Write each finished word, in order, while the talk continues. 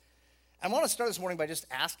I want to start this morning by just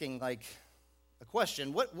asking, a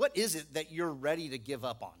question. What is it that you're ready to give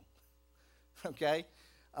up on? Okay?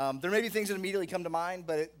 There may be things that immediately come to mind,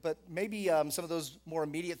 but maybe some of those more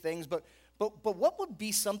immediate things. But what would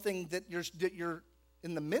be something that you're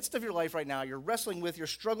in the midst of your life right now, you're wrestling with, you're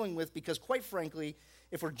struggling with, because quite frankly,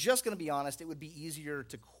 if we're just going to be honest, it would be easier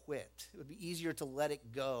to quit. It would be easier to let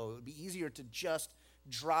it go. It would be easier to just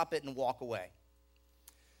drop it and walk away.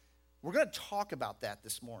 We're going to talk about that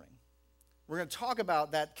this morning. We're going to talk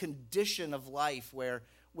about that condition of life where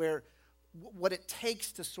what it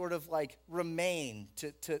takes to sort of remain,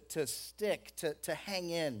 to stick, to hang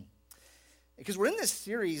in. Because we're in this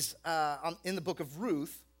series in the book of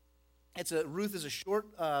Ruth. Ruth is a short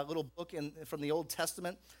little book from the Old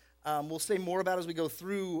Testament. We'll say more about it as we go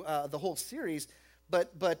through the whole series,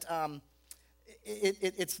 but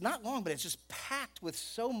it's not long, but it's just packed with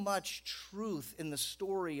so much truth in the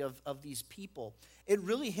story of these people. It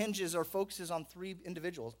really hinges or focuses on three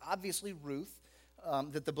individuals. Obviously, Ruth,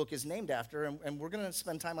 that the book is named after, and we're going to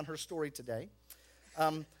spend time on her story today.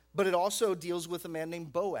 But it also deals with a man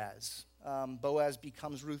named Boaz. Boaz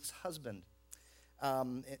becomes Ruth's husband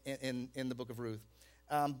in the book of Ruth.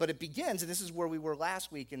 But it begins, and this is where we were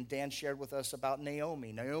last week, and Dan shared with us about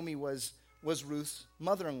Naomi. Naomi was Ruth's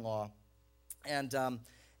mother-in-law.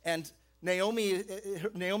 And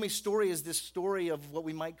Naomi's story is this story of what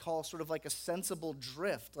we might call sort of like a sensible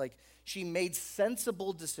drift. Like, she made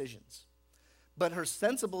sensible decisions. But her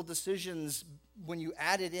sensible decisions, when you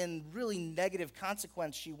added in really negative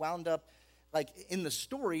consequence, she wound up, in the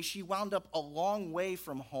story, she wound up a long way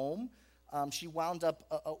from home. She wound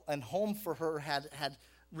up, and home for her had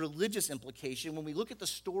religious implication. When we look at the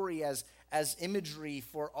story as imagery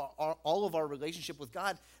for all of our relationship with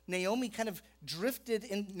God, Naomi kind of drifted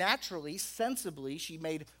in naturally, sensibly. She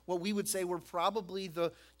made what we would say were probably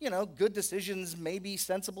the, good decisions, maybe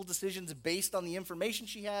sensible decisions based on the information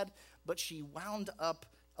she had, but she wound up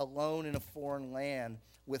alone in a foreign land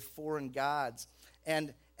with foreign gods.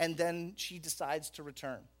 And then she decides to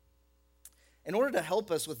return. In order to help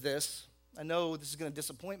us with this, I know this is going to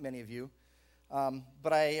disappoint many of you,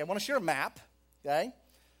 but I want to share a map, okay,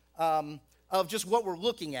 of just what we're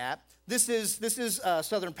looking at. This is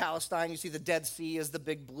southern Palestine. You see the Dead Sea is the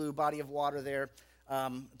big blue body of water there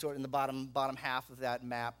in the bottom half of that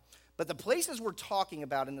map. But the places we're talking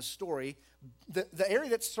about in the story, the area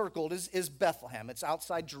that's circled is Bethlehem. It's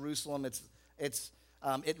outside Jerusalem.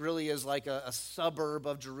 It really is like a suburb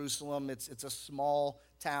of Jerusalem. It's a small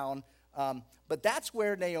town. But that's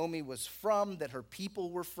where Naomi was from, that her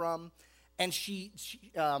people were from. And she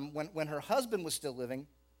when her husband was still living,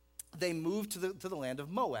 they moved to the land of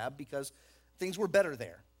Moab because things were better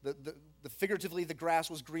there. Figuratively, the grass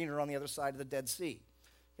was greener on the other side of the Dead Sea.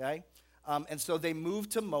 Okay, and so they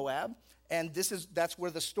moved to Moab, and that's where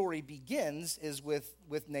the story begins, is with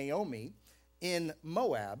Naomi in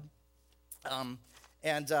Moab.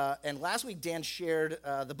 And last week, Dan shared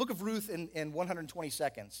the book of Ruth in 120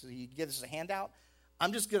 seconds. So you get this as a handout.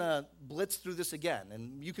 I'm just going to blitz through this again,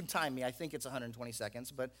 and you can time me. I think it's 120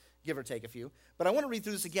 seconds, but give or take a few. But I want to read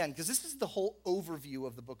through this again, because this is the whole overview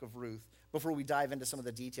of the book of Ruth before we dive into some of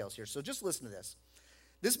the details here. So just listen to this.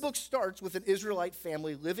 This book starts with an Israelite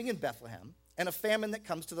family living in Bethlehem and a famine that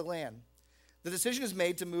comes to the land. The decision is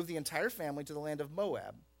made to move the entire family to the land of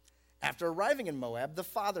Moab. After arriving in Moab, the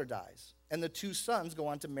father dies, and the two sons go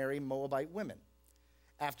on to marry Moabite women.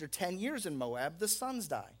 After 10 years in Moab, the sons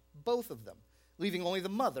die, both of them, leaving only the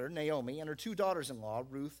mother, Naomi, and her two daughters-in-law,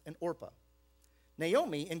 Ruth and Orpah.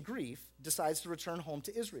 Naomi, in grief, decides to return home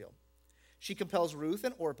to Israel. She compels Ruth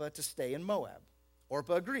and Orpah to stay in Moab.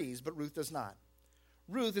 Orpah agrees, but Ruth does not.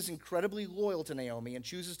 Ruth is incredibly loyal to Naomi and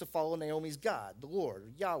chooses to follow Naomi's God, the Lord,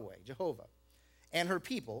 Yahweh, Jehovah, and her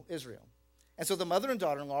people, Israel. And so the mother and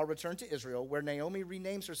daughter-in-law return to Israel, where Naomi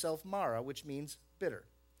renames herself Mara, which means bitter.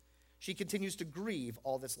 She continues to grieve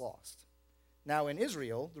all that's lost. Now in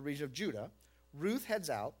Israel, the region of Judah, Ruth heads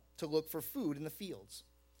out to look for food in the fields.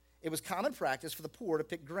 It was common practice for the poor to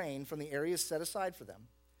pick grain from the areas set aside for them.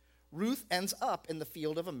 Ruth ends up in the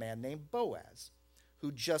field of a man named Boaz,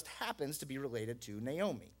 who just happens to be related to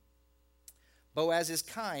Naomi. Boaz is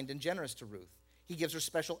kind and generous to Ruth. He gives her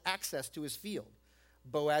special access to his field.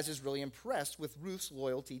 Boaz is really impressed with Ruth's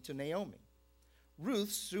loyalty to Naomi. Ruth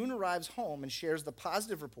soon arrives home and shares the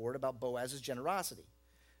positive report about Boaz's generosity.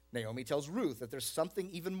 Naomi tells Ruth that there's something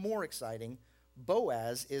even more exciting.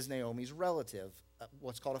 Boaz is Naomi's relative,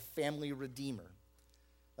 what's called a family redeemer.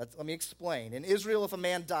 Let me explain. In Israel, if a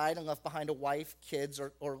man died and left behind a wife, kids,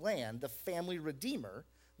 or land, the family redeemer,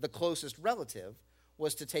 the closest relative,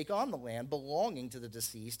 was to take on the land belonging to the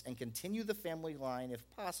deceased and continue the family line, if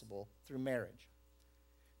possible, through marriage.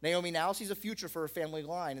 Naomi now sees a future for her family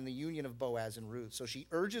line in the union of Boaz and Ruth. So she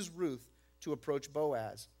urges Ruth to approach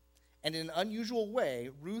Boaz. And in an unusual way,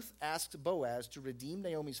 Ruth asks Boaz to redeem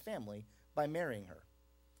Naomi's family by marrying her,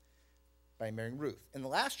 by marrying Ruth. In the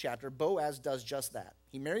last chapter, Boaz does just that.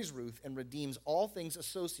 He marries Ruth and redeems all things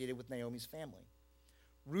associated with Naomi's family.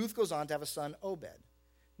 Ruth goes on to have a son, Obed.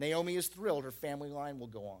 Naomi is thrilled her family line will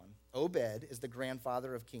go on. Obed is the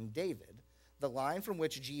grandfather of King David, the line from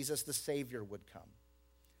which Jesus the Savior would come.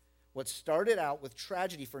 What started out with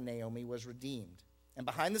tragedy for Naomi was redeemed. And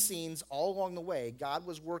behind the scenes, all along the way, God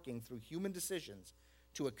was working through human decisions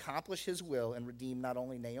to accomplish his will and redeem not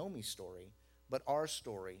only Naomi's story, but our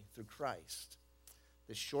story through Christ.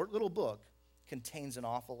 This short little book contains an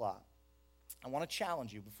awful lot. I want to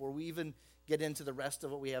challenge you before we even get into the rest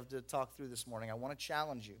of what we have to talk through this morning. I want to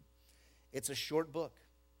challenge you. It's a short book.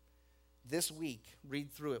 This week,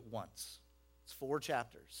 read through it once. It's 4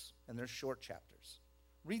 chapters, and they're short chapters.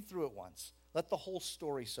 Read through it once. Let the whole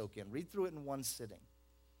story soak in. Read through it in one sitting.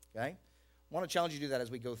 Okay? I want to challenge you to do that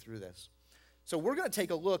as we go through this. So we're going to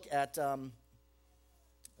take a look at,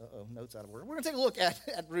 notes out of order. We're going to take a look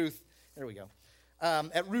at Ruth. There we go.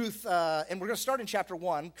 At Ruth, and we're going to start in chapter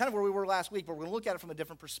 1, kind of where we were last week, but we're going to look at it from a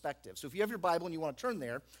different perspective. So if you have your Bible and you want to turn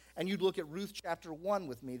there, and you'd look at Ruth chapter 1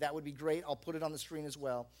 with me, that would be great. I'll put it on the screen as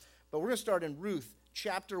well. But we're going to start in Ruth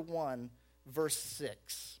chapter 1, verse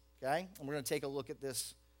 6. Okay? And we're going to take a look at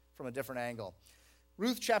this from a different angle.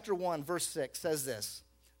 Ruth chapter 1, verse 6 says this.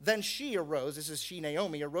 Then she arose, this is she,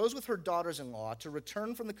 Naomi, arose with her daughters-in-law to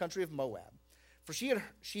return from the country of Moab. For she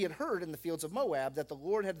had heard in the fields of Moab that the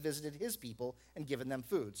Lord had visited his people and given them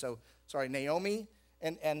food. So, Naomi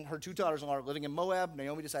and her 2 daughters-in-law are living in Moab.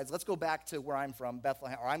 Naomi decides, let's go back to where I'm from,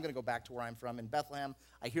 Bethlehem, or I'm going to go back to where I'm from in Bethlehem.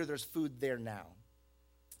 I hear there's food there now.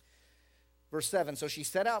 Verse 7, so she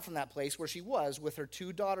set out from that place where she was with her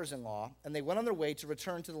 2 daughters-in-law, and they went on their way to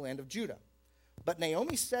return to the land of Judah. But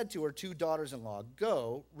Naomi said to her 2 daughters-in-law,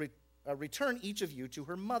 go, return each of you to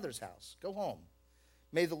her mother's house. Go home.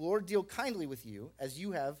 May the Lord deal kindly with you as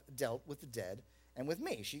you have dealt with the dead and with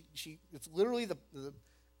me. It's literally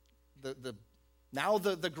now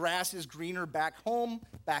the grass is greener back home,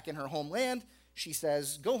 back in her homeland. She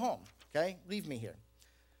says, go home, okay? Leave me here.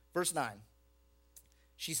 Verse 9.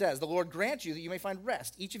 She says, the Lord grant you that you may find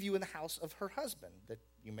rest, each of you in the house of her husband, that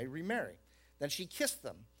you may remarry. Then she kissed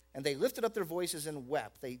them, and they lifted up their voices and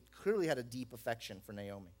wept. They clearly had a deep affection for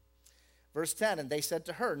Naomi. Verse 10, and they said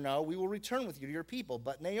to her, no, we will return with you to your people.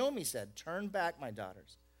 But Naomi said, turn back, my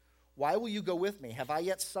daughters. Why will you go with me? Have I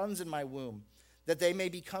yet sons in my womb, that they may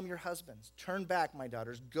become your husbands? Turn back, my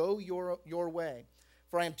daughters. Go your way.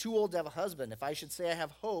 For I am too old to have a husband. If I should say I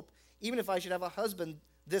have hope, even if I should have a husband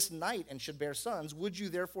this night and should bear sons, would you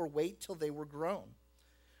therefore wait till they were grown?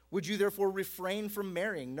 Would you therefore refrain from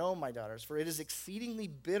marrying? No, my daughters, for it is exceedingly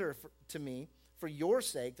bitter to me for your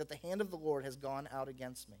sake that the hand of the Lord has gone out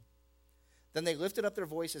against me. Then they lifted up their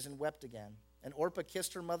voices and wept again. And Orpah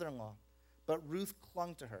kissed her mother-in-law, but Ruth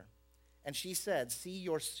clung to her. And she said, see,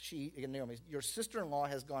 Naomi, your sister-in-law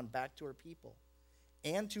has gone back to her people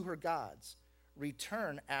and to her gods.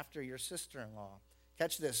 Return after your sister-in-law.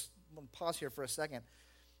 Catch this. I'm going to pause here for a second.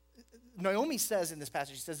 Naomi says in this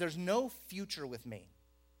passage, she says, there's no future with me,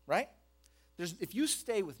 right? If you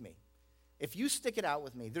stay with me, if you stick it out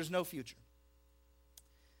with me, there's no future.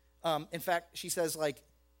 In fact, she says, like,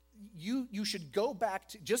 you should go back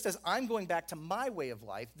to, just as I'm going back to my way of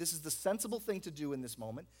life, this is the sensible thing to do in this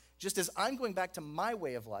moment, just as I'm going back to my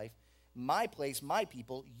way of life, my place, my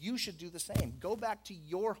people, you should do the same. Go back to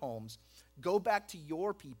your homes, go back to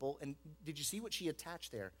your people, and did you see what she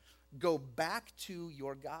attached there? Go back to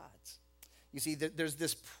your gods. You see, there's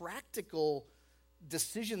this practical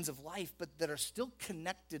decisions of life, but that are still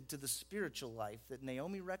connected to the spiritual life that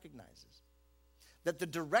Naomi recognizes. That the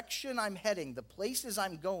direction I'm heading, the places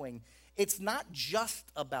I'm going, it's not just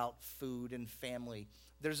about food and family.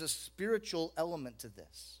 There's a spiritual element to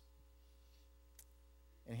this.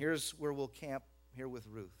 And here's where we'll camp here with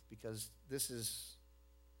Ruth, because this is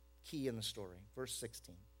key in the story. Verse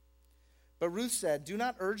 16. But Ruth said, do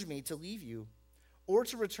not urge me to leave you or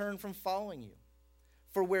to return from following you.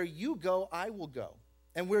 For where you go, I will go,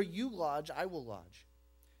 and where you lodge, I will lodge.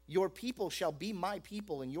 Your people shall be my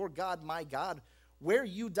people, and your God my God. Where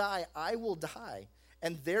you die, I will die,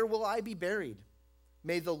 and there will I be buried.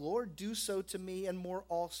 May the Lord do so to me and more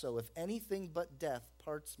also, if anything but death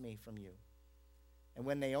parts me from you. And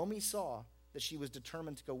when Naomi saw that she was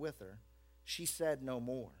determined to go with her, she said no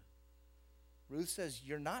more. Ruth says,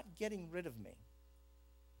 you're not getting rid of me.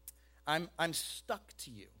 I'm stuck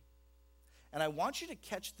to you. And I want you to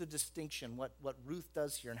catch the distinction, what Ruth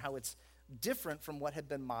does here, and how it's different from what had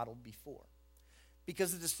been modeled before.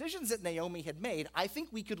 because the decisions that Naomi had made, I think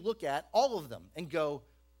we could look at all of them and go,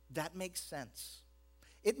 that makes sense.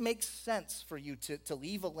 It makes sense for you to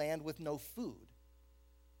leave a land with no food.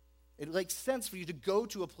 It makes sense for you to go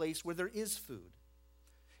to a place where there is food.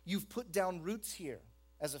 You've put down roots here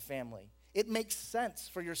as a family. It makes sense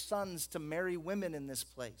for your sons to marry women in this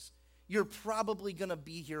place. You're probably going to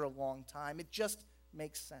be here a long time. It just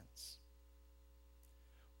makes sense.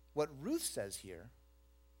 What Ruth says here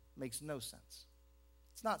makes no sense.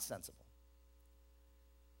 It's not sensible.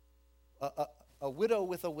 A widow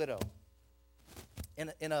with a widow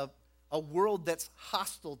in a world that's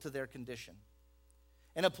hostile to their condition,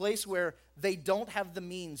 in a place where they don't have the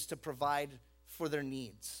means to provide for their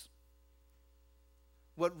needs.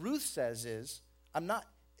 What Ruth says is,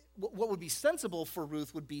 what would be sensible for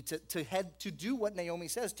Ruth would be to do what Naomi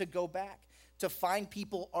says, to go back, to find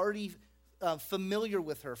people already familiar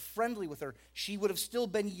with her, friendly with her. She would have still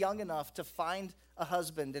been young enough to find a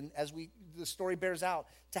husband, and as the story bears out,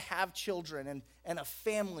 to have children and a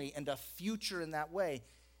family and a future in that way.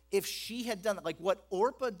 If she had done that, like what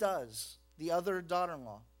Orpah does, the other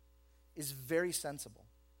daughter-in-law, is very sensible.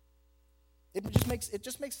 It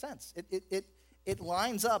just makes sense. It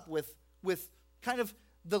lines up with kind of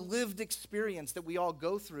the lived experience that we all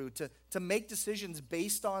go through to make decisions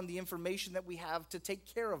based on the information that we have to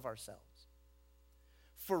take care of ourselves.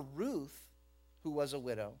 For Ruth, who was a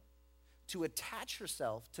widow, to attach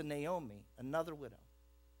herself to Naomi, another widow,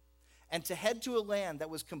 and to head to a land that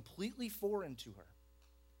was completely foreign to her,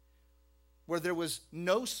 where there was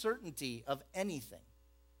no certainty of anything,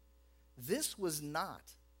 this was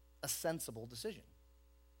not a sensible decision.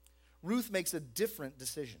 Ruth makes a different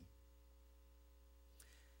decision.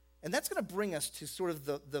 And that's going to bring us to sort of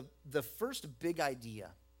the first big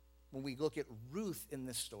idea when we look at Ruth in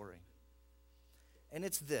this story. And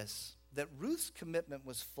it's this, that Ruth's commitment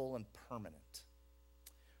was full and permanent.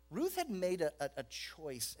 Ruth had made a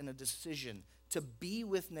choice and a decision to be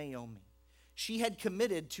with Naomi. She had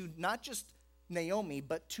committed to not just Naomi,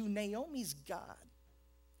 but to Naomi's God,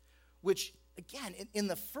 which, again, in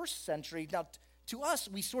the first century, now to us,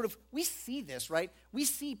 we see this, right? We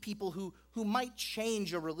see people who might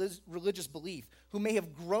change a religious belief, who may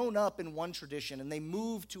have grown up in one tradition and they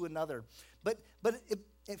move to another. But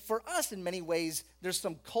for us, in many ways, there's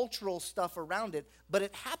some cultural stuff around it, but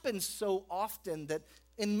it happens so often that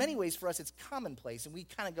in many ways for us it's commonplace, and we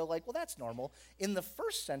kind of go like, well, that's normal. In the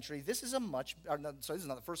first century, this is this is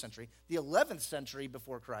not the first century, the 11th century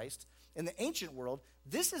before Christ, in the ancient world,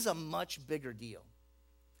 this is a much bigger deal.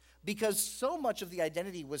 Because so much of the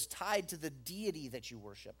identity was tied to the deity that you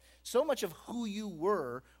worshiped. So much of who you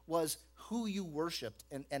were was who you worshiped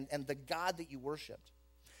and the God that you worshiped.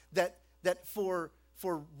 That for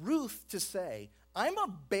Ruth to say, I'm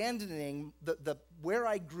abandoning the where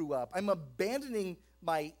I grew up. I'm abandoning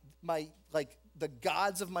my the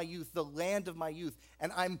gods of my youth, the land of my youth,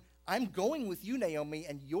 and I'm going with you, Naomi,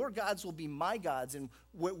 and your gods will be my gods, and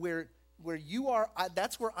where you are,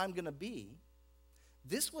 that's where I'm going to be.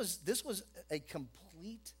 This was a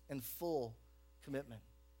complete and full commitment.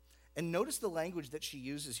 And notice the language that she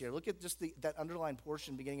uses here. Look at just that underlined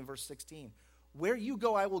portion beginning in verse 16. Where you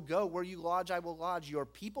go, I will go. Where you lodge, I will lodge. Your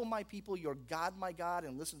people, my people. Your God, my God.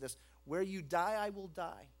 And listen to this. Where you die, I will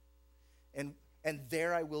die. And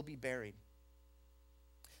there I will be buried.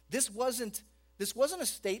 This wasn't a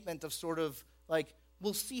statement of sort of like,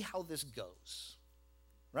 we'll see how this goes.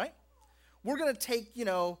 Right? We're going to take,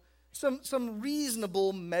 some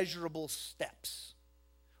reasonable, measurable steps.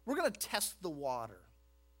 We're going to test the water.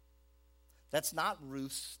 That's not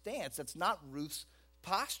Ruth's stance. That's not Ruth's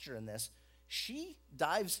posture in this. She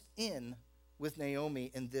dives in with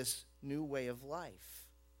Naomi in this new way of life.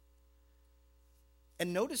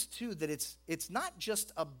 And notice, too, that it's not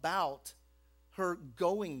just about her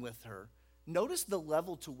going with her. Notice the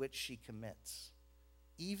level to which she commits,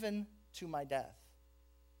 even to my death.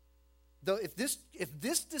 Though if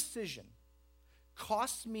this decision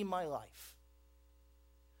costs me my life,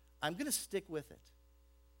 I'm going to stick with it.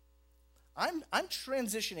 I'm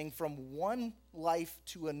transitioning from one life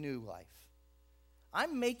to a new life.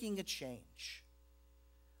 I'm making a change.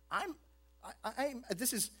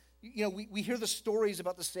 We hear the stories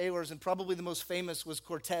about the sailors, and probably the most famous was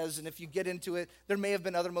Cortez, and if you get into it, there may have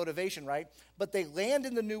been other motivation, right? But they land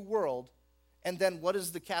in the New World, and then what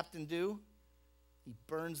does the captain do? He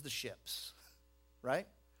burns the ships, right?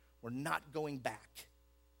 We're not going back.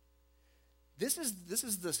 This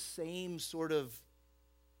is the same sort of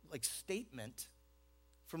like statement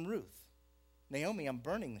from Ruth. Naomi, I'm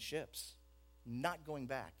burning the ships, not going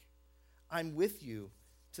back. I'm with you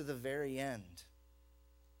to the very end.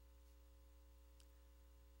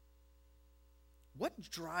 what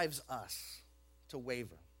drives us to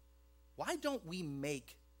waver? Why don't we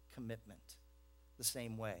make commitment the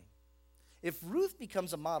same way? If Ruth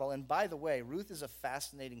becomes a model, and by the way, Ruth is a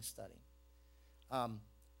fascinating study.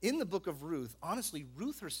 In the book of Ruth, honestly,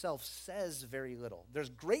 Ruth herself says very little.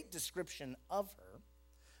 There's great description of her,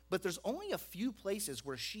 but there's only a few places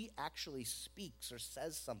where she actually speaks or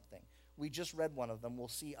says something. We just read one of them. We'll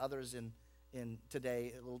see others in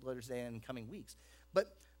today, a little later today and in coming weeks.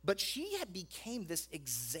 But she became this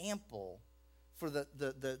example for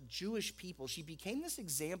the Jewish people. She became this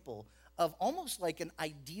example of almost like an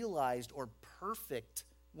idealized or perfect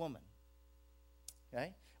woman.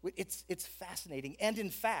 Okay? It's fascinating. And in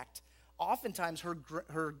fact, oftentimes her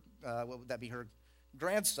what would that be, her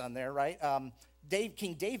grandson there, right?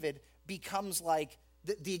 King David becomes like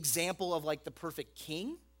the example of like the perfect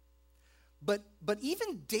king. But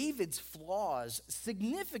even David's flaws,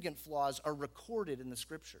 significant flaws, are recorded in the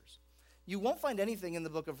scriptures. You won't find anything in the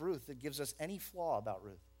book of Ruth that gives us any flaw about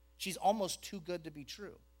Ruth. She's almost too good to be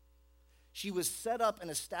true. She was set up and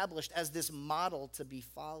established as this model to be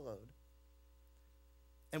followed.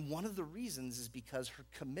 And one of the reasons is because her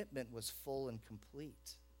commitment was full and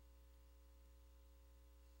complete.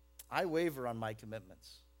 I waver on my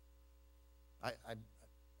commitments.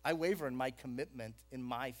 I waver in my commitment, in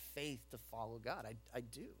my faith to follow God. I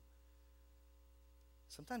do.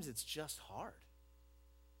 Sometimes it's just hard.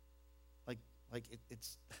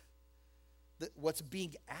 It's what's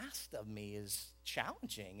being asked of me is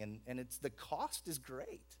challenging, and it's the cost is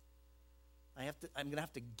great. I'm going to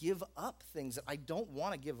have to give up things that I don't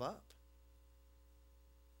want to give up.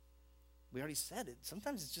 We already said it.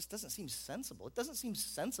 Sometimes it just doesn't seem sensible. It doesn't seem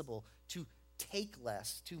sensible to take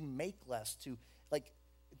less, to make less,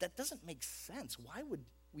 that doesn't make sense. Why would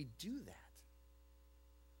we do that?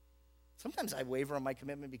 Sometimes I waver on my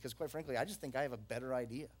commitment because, quite frankly, I just think I have a better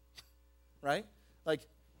idea, right? Like,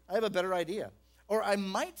 I have a better idea. Or I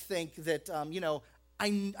might think that,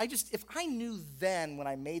 if I knew then when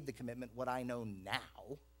I made the commitment what I know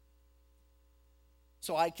now,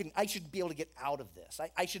 so I should be able to get out of this.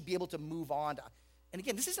 I should be able to move on. And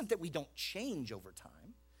again, this isn't that we don't change over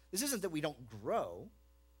time. This isn't that we don't grow.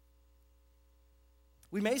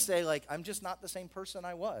 We may say, like, I'm just not the same person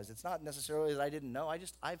I was. It's not necessarily that I didn't know.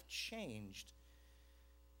 I've changed.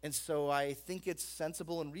 And so I think it's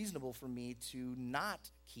sensible and reasonable for me to not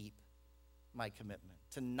keep my commitment,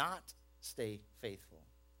 to not stay faithful.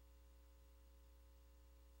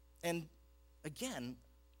 And again,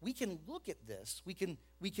 we can look at this. We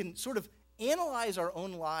can sort of analyze our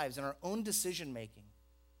own lives and our own decision making.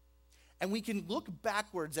 And we can look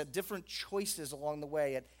backwards at different choices along the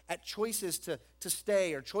way, at choices to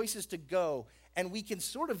stay or choices to go. And we can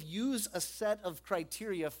sort of use a set of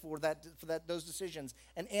criteria for those decisions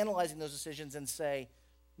and analyzing those decisions and say,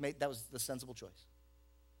 that was the sensible choice.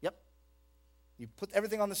 Yep. You put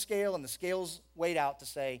everything on the scale and the scale's weighed out to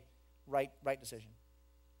say, right decision.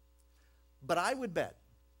 But I would bet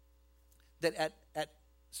that at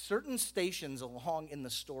certain stations along in the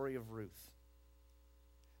story of Ruth,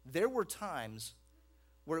 there were times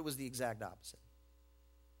where it was the exact opposite.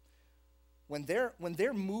 When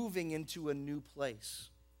they're moving into a new place,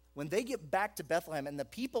 when they get back to Bethlehem and the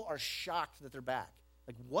people are shocked that they're back,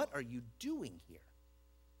 like, what are you doing here?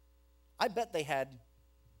 I bet they had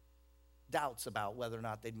doubts about whether or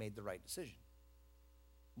not they'd made the right decision.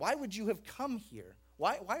 Why would you have come here?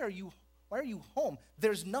 Why are you home?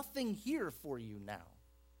 There's nothing here for you now.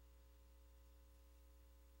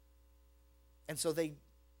 And so they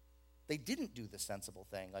didn't do the sensible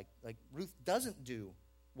thing. Like Ruth doesn't do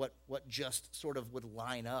what just sort of would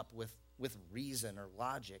line up with reason or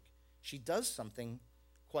logic. She does something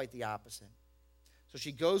quite the opposite. So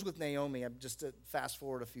she goes with Naomi. I'm just to fast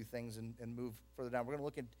forward a few things and move further down. We're going to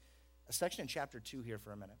look at a section in chapter 2 here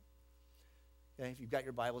for a minute. Okay, if you've got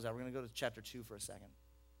your Bibles out, we're going to go to chapter 2 for a second.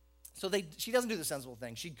 So she doesn't do the sensible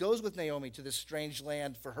thing. She goes with Naomi to this strange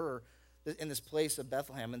land for her in this place of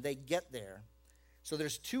Bethlehem, and they get there. So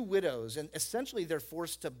there's two widows, and essentially they're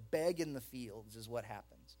forced to beg in the fields is what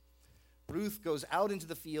happens. Ruth goes out into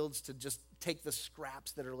the fields to just take the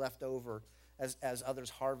scraps that are left over as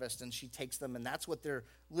others harvest, and she takes them, and that's what they're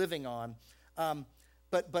living on.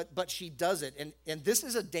 But she does it, and this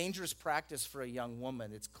is a dangerous practice for a young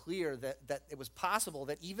woman. It's clear that it was possible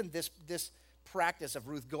that even this practice of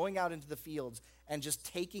Ruth going out into the fields and just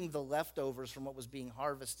taking the leftovers from what was being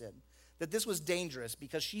harvested, that this was dangerous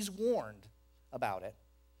because she's warned about it.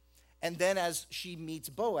 And then as she meets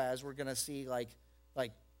Boaz, we're going to see like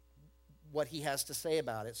what he has to say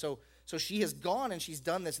about it. So she has gone and she's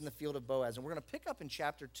done this in the field of Boaz. And we're going to pick up in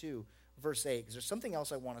chapter 2, verse 8, because there's something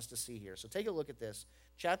else I want us to see here. So take a look at this.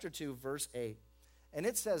 Chapter 2, verse 8. And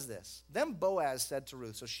it says this: Then Boaz said to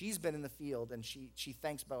Ruth, so she's been in the field, and she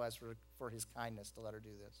thanks Boaz for his kindness to let her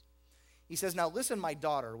do this. He says, now listen, my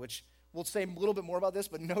daughter, which we'll say a little bit more about this,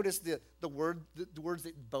 but notice the words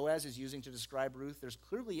that Boaz is using to describe Ruth. There's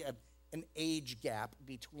clearly an age gap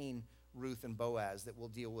between Ruth and Boaz that we'll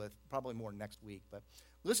deal with probably more next week. But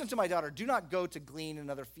listen to my daughter, do not go to glean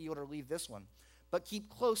another field or leave this one, but keep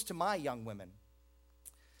close to my young women.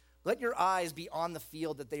 Let your eyes be on the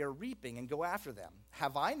field that they are reaping and go after them.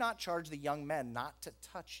 Have I not charged the young men not to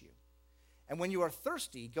touch you? And when you are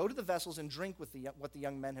thirsty, go to the vessels and drink with what the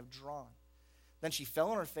young men have drawn. Then she fell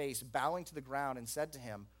on her face, bowing to the ground, and said to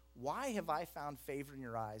him, why have I found favor in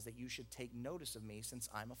your eyes that you should take notice of me, since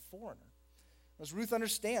I'm a foreigner? As Ruth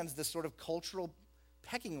understands this sort of cultural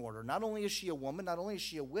pecking order, not only is she a woman, not only is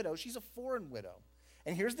she a widow, she's a foreign widow.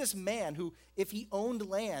 And here's this man who, if he owned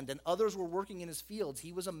land and others were working in his fields,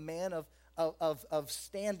 he was a man of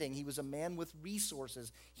standing. He was a man with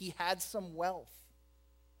resources. He had some wealth.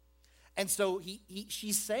 And so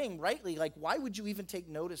she's saying rightly, like, why would you even take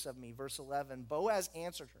notice of me? Verse 11, Boaz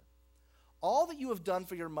answered her, all that you have done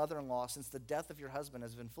for your mother-in-law since the death of your husband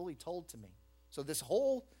has been fully told to me. So this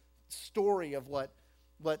whole story of what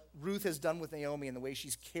Ruth has done with Naomi and the way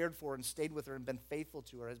she's cared for her and stayed with her and been faithful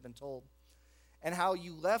to her has been told. And how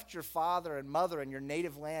you left your father and mother and your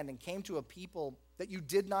native land and came to a people that you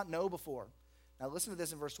did not know before. Now listen to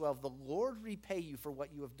this in verse 12. The Lord repay you for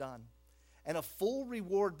what you have done, and a full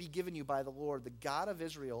reward be given you by the Lord, the God of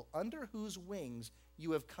Israel, under whose wings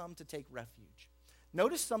you have come to take refuge.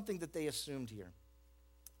 Notice something that they assumed here.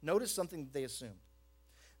 Notice something that they assumed.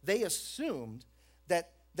 They assumed that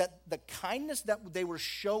the kindness that they were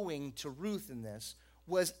showing to Ruth in this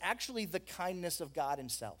was actually the kindness of God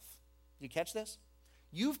himself. Do you catch this?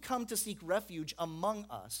 You've come to seek refuge among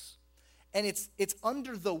us, and it's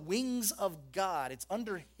under the wings of God. It's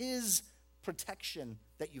under his protection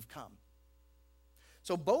that you've come.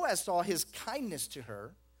 So Boaz saw his kindness to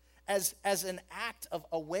her as an act of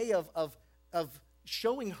a way of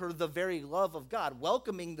showing her the very love of God,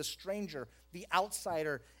 welcoming the stranger, the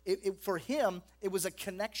outsider. For him, it was a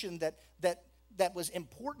connection that was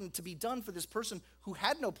important to be done for this person who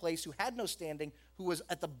had no place, who had no standing, who was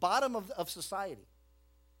at the bottom of society.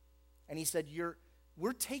 And he said,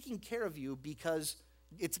 we're taking care of you because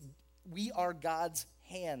we are God's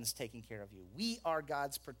hands taking care of you. We are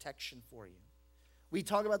God's protection for you. We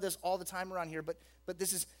talk about this all the time around here, but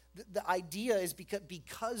this is, the idea is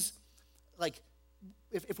because like,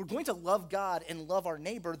 if we're going to love God and love our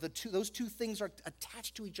neighbor, those two things are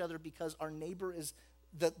attached to each other because our neighbor is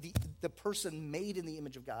the person made in the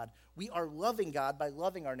image of God. We are loving God by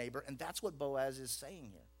loving our neighbor, and that's what Boaz is saying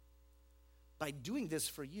here. By doing this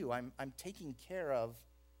for you, I'm taking care of,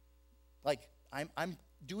 like, I'm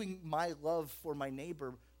doing my love for my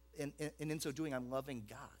neighbor, and in so doing, I'm loving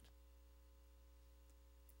God.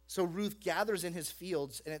 So Ruth gathers in his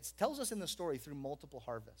fields, and it tells us in the story through multiple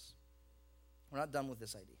harvests. We're not done with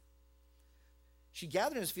this idea. She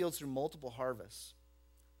gathered in his fields through multiple harvests.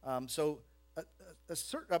 A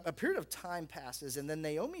period of time passes, and then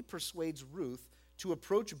Naomi persuades Ruth to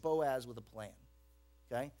approach Boaz with a plan.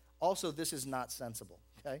 Okay? Also, this is not sensible.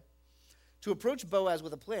 Okay? To approach Boaz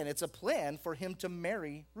with a plan. It's a plan for him to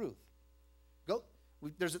marry Ruth.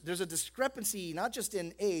 There's a discrepancy, not just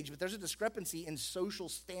in age, but there's a discrepancy in social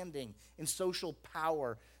standing, in social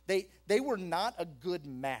power. They were not a good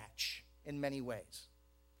match in many ways.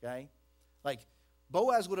 Okay? Like,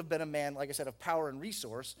 Boaz would have been a man, like I said, of power and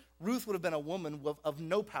resource. Ruth would have been a woman of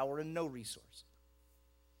no power and no resource.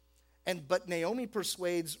 But Naomi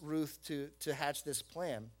persuades Ruth to hatch this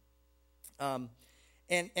plan. That's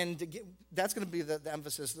going to be the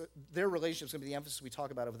emphasis. Their relationship is going to be the emphasis we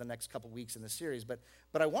talk about over the next couple weeks in this series. But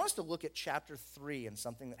I want us to look at chapter 3 and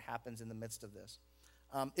something that happens in the midst of this.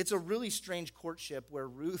 It's a really strange courtship where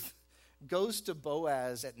Ruth goes to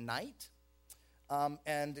Boaz at night.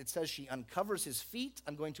 And it says she uncovers his feet,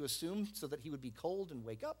 I'm going to assume, so that he would be cold and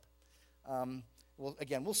wake up.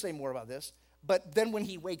 We'll say more about this. But then when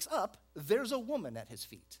he wakes up, there's a woman at his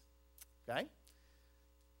feet. Okay?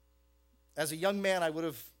 As a young man, I would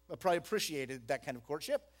have probably appreciated that kind of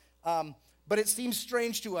courtship. But it seems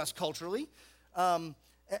strange to us culturally,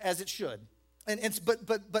 as it should.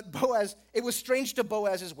 But Boaz, it was strange to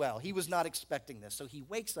Boaz as well. He was not expecting this. So he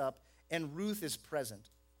wakes up, and Ruth is present.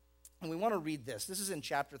 And we want to read this. This is in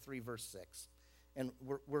chapter 3, verse 6. And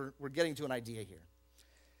we're getting to an idea here.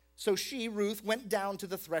 So she, Ruth, went down to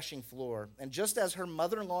the threshing floor, and just as her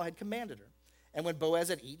mother-in-law had commanded her. And when Boaz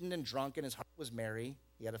had eaten and drunk and his heart was merry,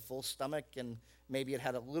 he had a full stomach and maybe had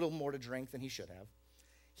had a little more to drink than he should have,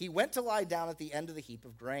 he went to lie down at the end of the heap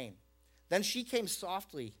of grain. Then she came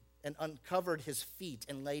softly and uncovered his feet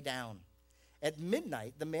and lay down. At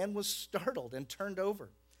midnight, the man was startled and turned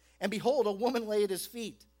over. And behold, a woman lay at his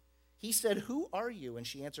feet. He said, "Who are you?" And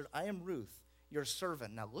she answered, "I am Ruth, your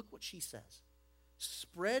servant." Now look what she says.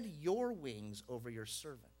 "Spread your wings over your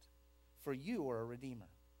servant, for you are a redeemer."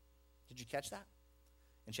 Did you catch that?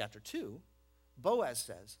 In chapter 2, Boaz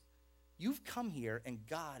says, "You've come here, and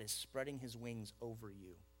God is spreading his wings over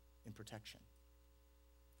you in protection."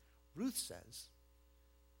 Ruth says,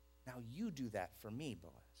 "Now you do that for me,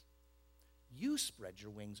 Boaz. You spread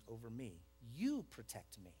your wings over me. You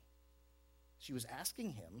protect me." She was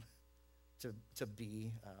asking him to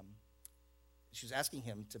be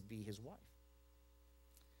his wife.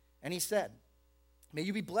 And he said, "May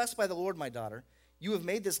you be blessed by the Lord, my daughter. You have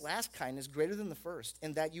made this last kindness greater than the first,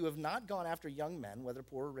 in that you have not gone after young men, whether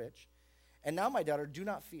poor or rich. And now, my daughter, do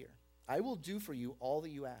not fear. I will do for you all that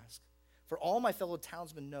you ask. For all my fellow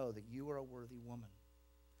townsmen know that you are a worthy woman."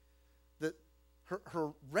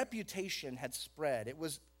 Her reputation had spread.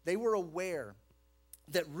 They were aware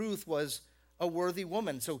that Ruth was a worthy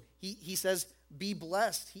woman. So he says, "Be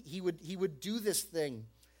blessed." He would do this thing.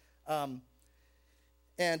 And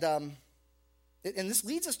this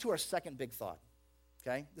leads us to our second big thought.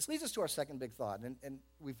 Okay? This leads us to our second big thought. And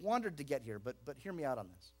we've wandered to get here, but hear me out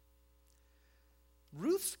on this.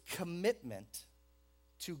 Ruth's commitment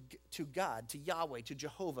to God, to Yahweh, to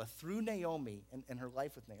Jehovah, through Naomi and her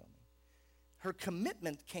life with Naomi, her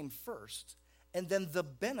commitment came first, and then the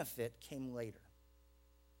benefit came later.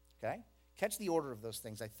 Okay? Catch the order of those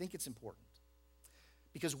things. I think it's important.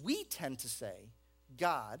 Because we tend to say,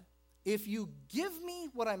 "God, if you give me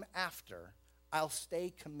what I'm after, I'll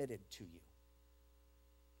stay committed to you."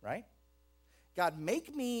 Right? "God,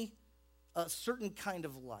 make me a certain kind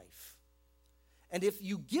of life. And if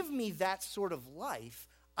you give me that sort of life,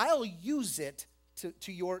 I'll use it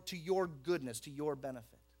to your goodness, to your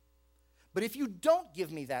benefit. But if you don't give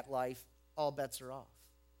me that life, all bets are off."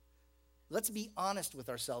 Let's be honest with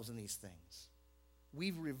ourselves in these things.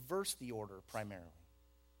 We've reversed the order primarily.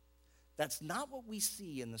 That's not what we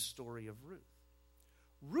see in the story of Ruth.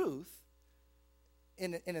 Ruth,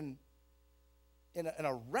 in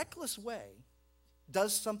a reckless way,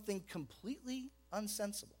 does something completely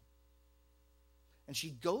unsensible. And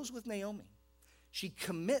she goes with Naomi. She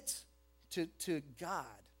commits to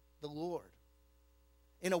God, the Lord,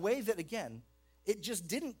 in a way that, again, it just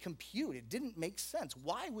didn't compute. It didn't make sense.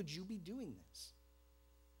 Why would you be doing this?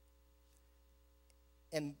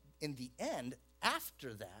 And in the end,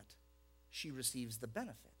 after that, she receives the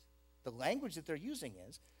benefit. The language that they're using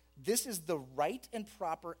is, this is the right and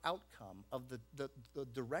proper outcome of the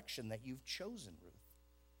direction that you've chosen, Ruth.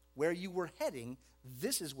 Where you were heading,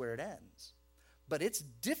 this is where it ends. But it's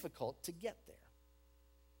difficult to get there.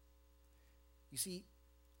 You see,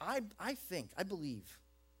 I believe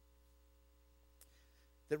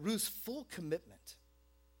that Ruth's full commitment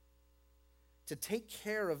to take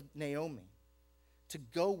care of Naomi, to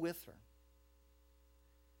go with her,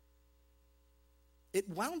 it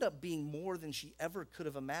wound up being more than she ever could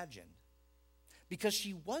have imagined, because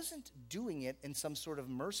she wasn't doing it in some sort of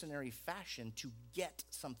mercenary fashion to get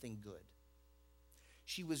something good.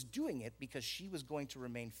 She was doing it because she was going to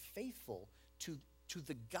remain faithful to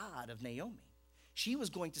the God of Naomi. She was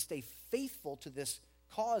going to stay faithful to this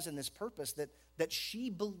cause and this purpose that she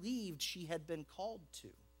believed she had been called to.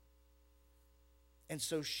 And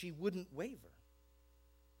so she wouldn't waver.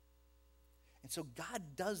 And so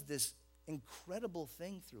God does this incredible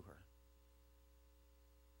thing through her.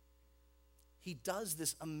 He does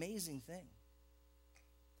this amazing thing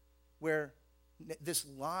where this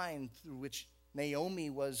line through which Naomi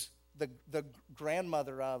was the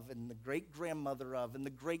grandmother of, and the great-grandmother of, and the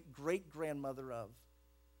great-great-grandmother of,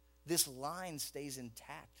 this line stays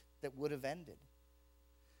intact that would have ended,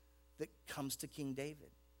 that comes to King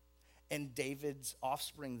David. And David's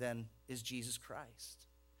offspring then is Jesus Christ.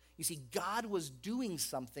 You see, God was doing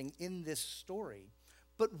something in this story,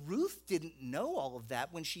 but Ruth didn't know all of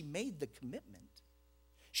that when she made the commitment.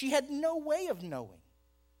 She had no way of knowing.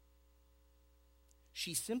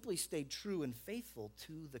 She simply stayed true and faithful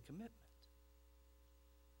to the commitment.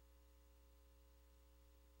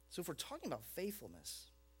 So if we're talking about faithfulness,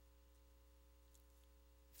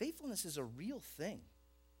 faithfulness is a real thing.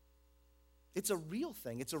 It's a real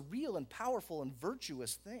thing. It's a real and powerful and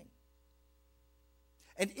virtuous thing.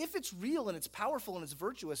 And if it's real and it's powerful and it's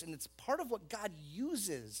virtuous and it's part of what God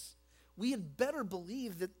uses, we had better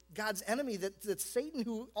believe that God's enemy, that Satan,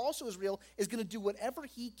 who also is real, is going to do whatever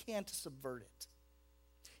he can to subvert it.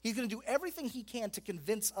 He's going to do everything he can to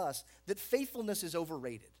convince us that faithfulness is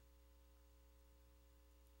overrated.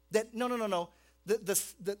 That, no.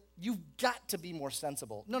 You've got to be more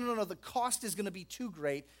sensible. No, the cost is going to be too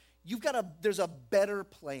great. There's a better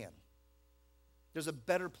plan. There's a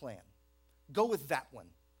better plan. Go with that one.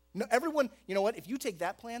 No, everyone, you know what? If you take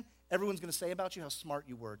that plan, everyone's going to say about you how smart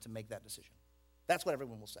you were to make that decision. That's what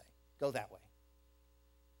everyone will say. Go that way.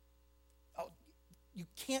 Oh, you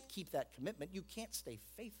can't keep that commitment. You can't stay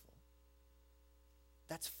faithful.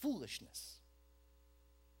 That's foolishness.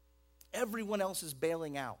 Everyone else is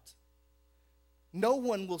bailing out. No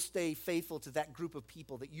one will stay faithful to that group of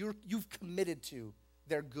people that you've committed to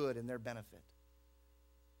their good and their benefit.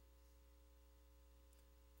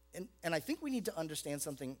 And I think we need to understand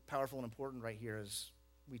something powerful and important right here as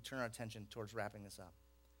we turn our attention towards wrapping this up.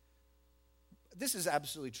 This is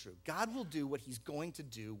absolutely true. God will do what he's going to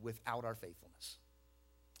do without our faithfulness.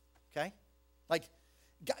 Okay? Like,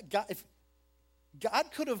 if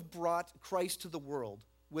God could have brought Christ to the world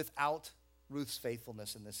without Ruth's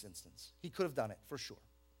faithfulness in this instance. He could have done it, for sure.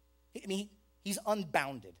 I mean, he's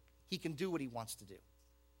unbounded. He can do what he wants to do.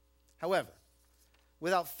 However,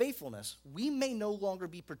 without faithfulness, we may no longer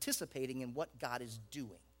be participating in what God is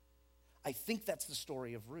doing. I think that's the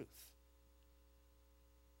story of Ruth.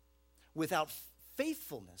 Without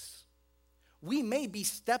faithfulness, we may be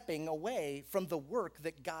stepping away from the work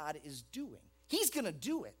that God is doing. He's going to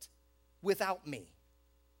do it without me,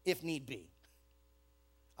 if need be.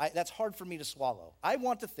 That's hard for me to swallow. I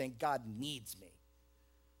want to think God needs me.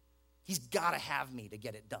 He's got to have me to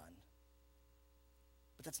get it done.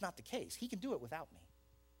 But that's not the case. He can do it without me.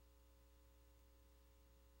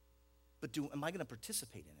 But am I going to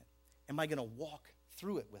participate in it? Am I going to walk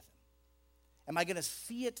through it with him? Am I going to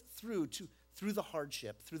see it through the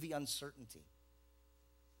hardship, through the uncertainty?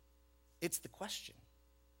 It's the question.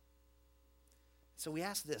 So we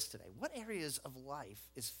ask this today. What areas of life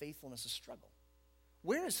is faithfulness a struggle?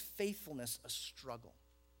 Where is faithfulness a struggle?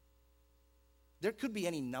 There could be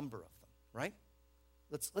any number of them, right?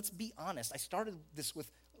 Let's be honest. I started this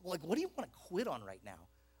with, what do you want to quit on right now?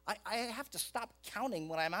 I have to stop counting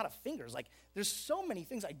when I'm out of fingers. There's so many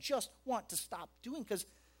things I just want to stop doing because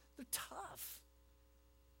they're tough.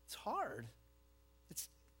 It's hard. It's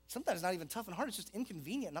sometimes not even tough and hard. It's just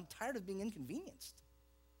inconvenient, and I'm tired of being inconvenienced.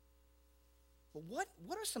 But what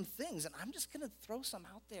are some things, and I'm just going to throw some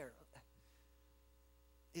out there.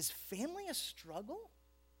 Is family a struggle?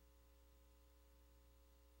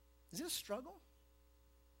 Is it a struggle?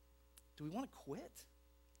 Do we want to quit?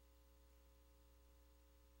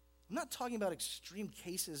 I'm not talking about extreme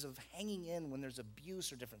cases of hanging in when there's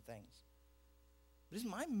abuse or different things. But is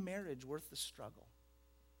my marriage worth the struggle?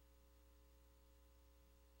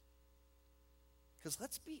 Because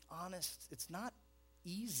let's be honest, it's not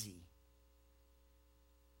easy.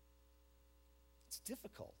 It's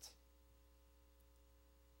difficult.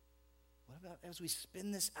 What about as we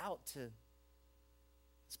spin this out to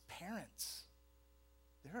as parents?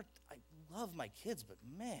 I love my kids, but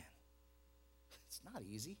man, it's not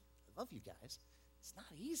easy. I love you guys. It's not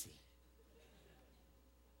easy.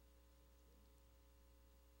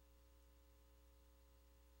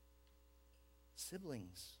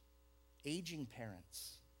 Siblings, aging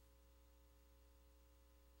parents.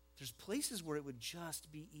 There's places where it would just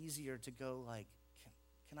be easier to go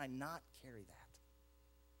can I not carry that?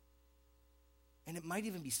 And it might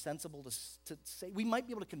even be sensible to say, we might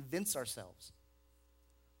be able to convince ourselves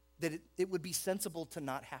that it would be sensible to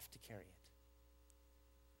not have to carry it.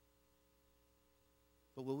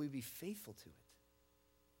 But will we be faithful to it?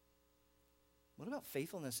 What about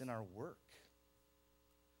faithfulness in our work?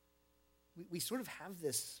 We sort of have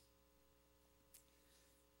this,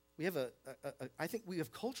 I think we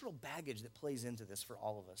have cultural baggage that plays into this for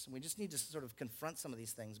all of us. And we just need to sort of confront some of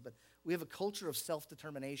these things. But we have a culture of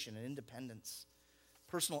self-determination and independence,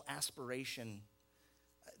 personal aspiration.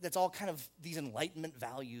 That's all kind of these enlightenment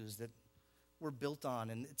values that we're built on.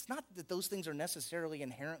 And it's not that those things are necessarily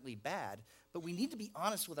inherently bad, but we need to be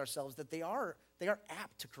honest with ourselves that they are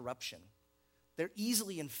apt to corruption. They're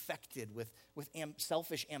easily infected with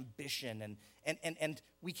selfish ambition, and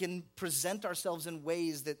we can present ourselves in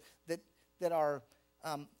ways that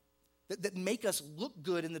make us look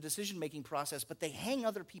good in the decision-making process, but they hang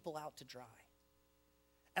other people out to dry.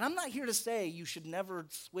 And I'm not here to say you should never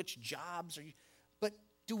switch jobs, but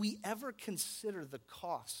do we ever consider the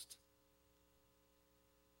cost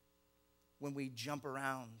when we jump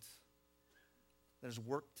around? There's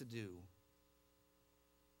work to do.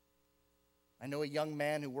 I know a young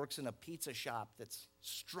man who works in a pizza shop that's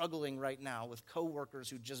struggling right now with coworkers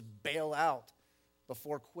who just bail out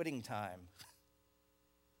before quitting time.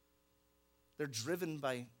 They're driven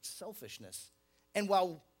by selfishness. And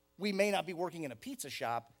while we may not be working in a pizza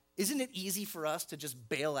shop, Isn't it easy for us to just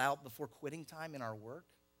bail out before quitting time in our work?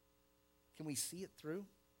 Can we see it through?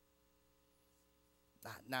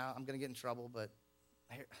 Now I'm going to get in trouble, but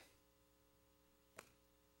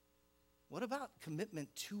what about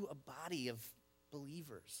commitment to a body of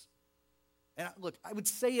believers? And look, I would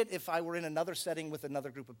say it if I were in another setting with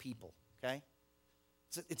another group of people, okay?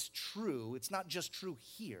 It's true. It's not just true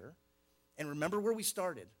here. And remember where we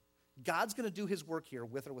started. God's going to do his work here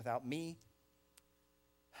with or without me.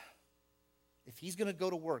 If he's going to go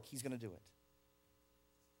to work, he's going to do it.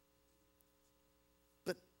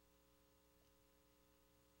 But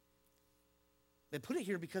they put it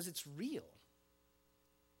here because it's real.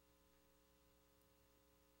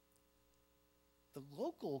 The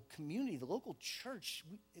local community, the local church,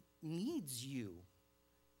 it needs you.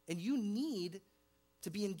 And you need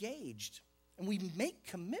to be engaged. And we make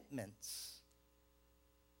commitments,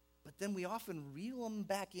 but then we often reel them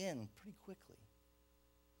back in pretty quickly.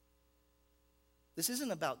 This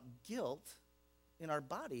isn't about guilt in our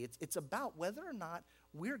body. It's about whether or not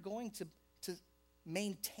we're going to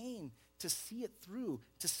maintain, to see it through,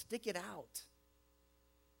 to stick it out.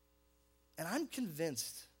 And I'm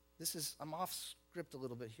convinced, I'm off script a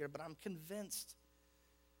little bit here, but I'm convinced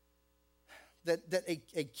that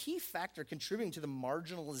a key factor contributing to the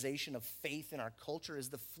marginalization of faith in our culture is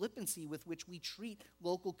the flippancy with which we treat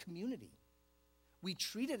local community. We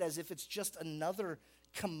treat it as if it's just another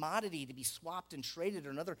commodity to be swapped and traded, or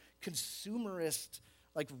another consumerist,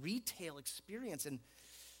 like, retail experience. And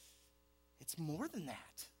it's more than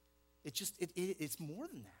that. It's more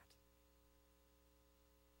than that.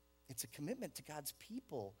 It's a commitment to God's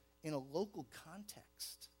people in a local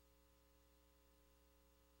context.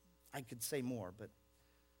 I could say more, but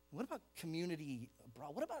what about community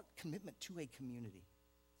abroad? What about commitment to a community?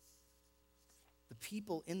 The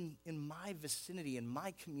people in my vicinity, in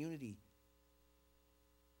my community,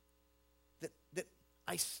 that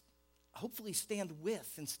I hopefully stand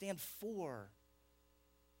with and stand for.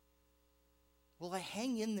 Will I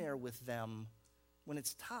hang in there with them when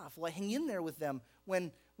it's tough? Will I hang in there with them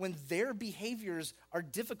when their behaviors are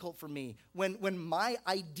difficult for me? When my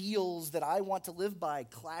ideals that I want to live by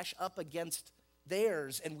clash up against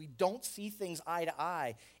theirs and we don't see things eye to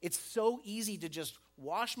eye? It's so easy to just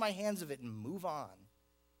wash my hands of it and move on.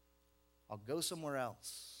 I'll go somewhere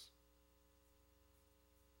else.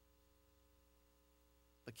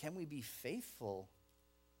 But can we be faithful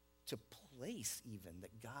to place even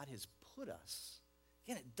that God has put us?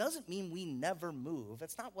 Again, it doesn't mean we never move.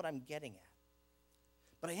 That's not what I'm getting at.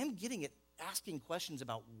 But I am getting at asking questions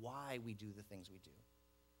about why we do the things we do.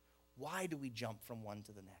 Why do we jump from one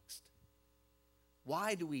to the next?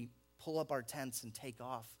 Why do we pull up our tents and take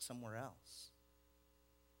off somewhere else?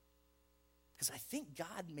 Because I think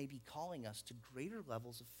God may be calling us to greater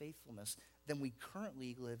levels of faithfulness than we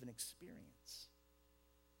currently live and experience.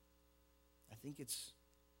 I think it's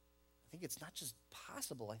not just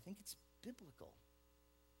possible. I think it's biblical.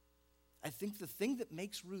 I think the thing that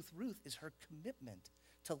makes Ruth Ruth is her commitment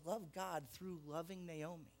to love God through loving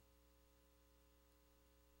Naomi.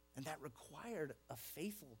 And that required a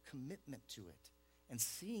faithful commitment to it and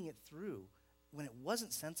seeing it through when it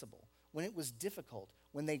wasn't sensible, when it was difficult,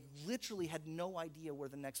 when they literally had no idea where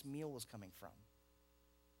the next meal was coming from.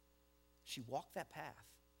 She walked that path.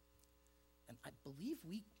 And I believe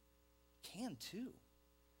we can too.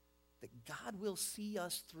 That God will see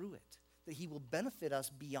us through it. That he will benefit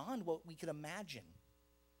us beyond what we could imagine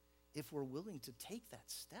if we're willing to take that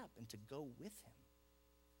step and to go with him.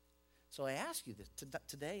 So I ask you this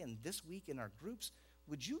today and this week in our groups,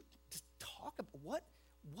 would you just talk about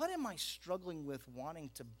what am I struggling with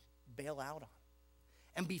wanting to bail out on?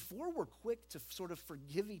 And before we're quick to sort of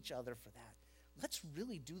forgive each other for that, let's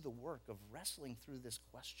really do the work of wrestling through this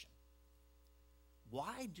question.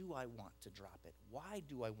 Why do I want to drop it? Why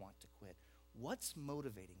do I want to quit? What's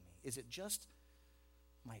motivating me? Is it just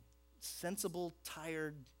my sensible,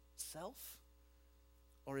 tired self?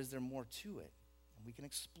 Or is there more to it? And we can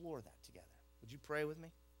explore that together. Would you pray with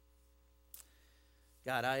me?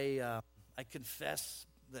 God, I confess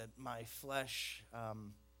that my flesh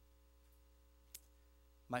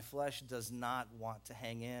does not want to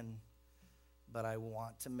hang in, but I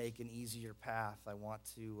want to make an easier path. I want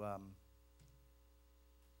to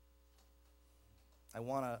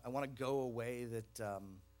go a way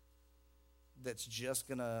that's just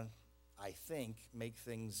gonna, I think, make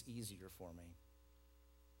things easier for me.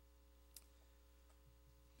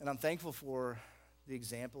 And I'm thankful for the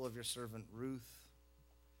example of your servant Ruth.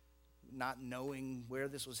 Not knowing where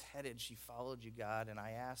this was headed, she followed you, God, and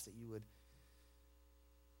I ask that you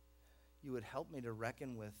would help me to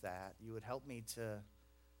reckon with that. You would help me to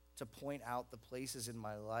to point out the places in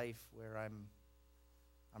my life where I'm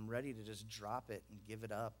ready to just drop it and give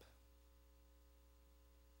it up.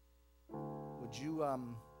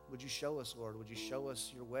 Would you show us, Lord? Would you show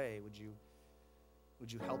us your way? Would you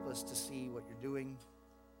help us to see what you're doing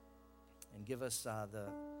and give us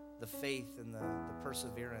the faith and the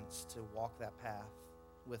perseverance to walk that path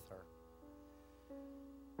with her?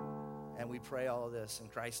 And we pray all of this in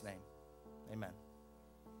Christ's name. Amen.